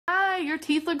your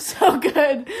teeth look so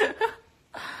good.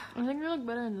 I think you look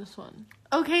better in this one.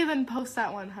 Okay, then post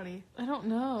that one, honey. I don't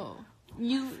know.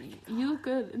 You look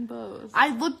good in both. I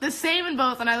look the same in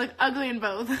both, and I look ugly in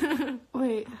both.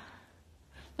 Wait.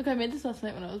 Look, I made this last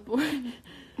night when I was born.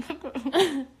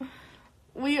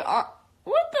 We are...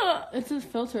 What the... It's a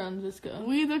filter on Visco.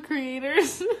 We the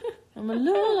creators. I'm a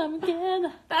little, I'm a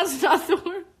kid. That's not the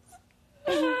word.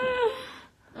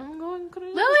 I'm going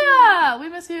crazy. Lilia! We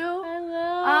miss you.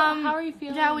 Hello. How are you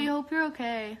feeling? Yeah, we hope you're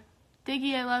okay.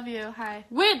 Diggy, I love you. Hi.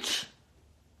 Which?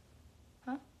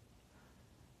 Huh?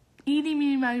 Edie,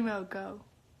 me, Maddie, Mo, go.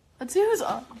 Let's see who's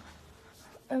up.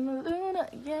 I'm a Luna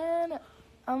again.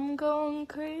 I'm going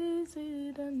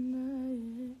crazy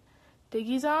tonight.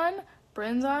 Diggy's on.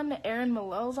 Bryn's on. Aaron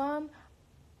Malel's on.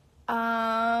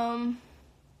 And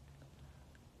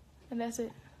that's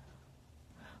it.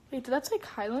 Wait, did that say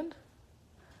Kyland?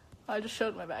 Oh, I just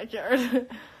showed my backyard.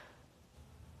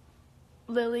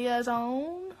 Lilia's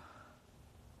on.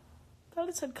 Thought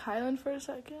it said Kyland for a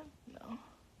second. No.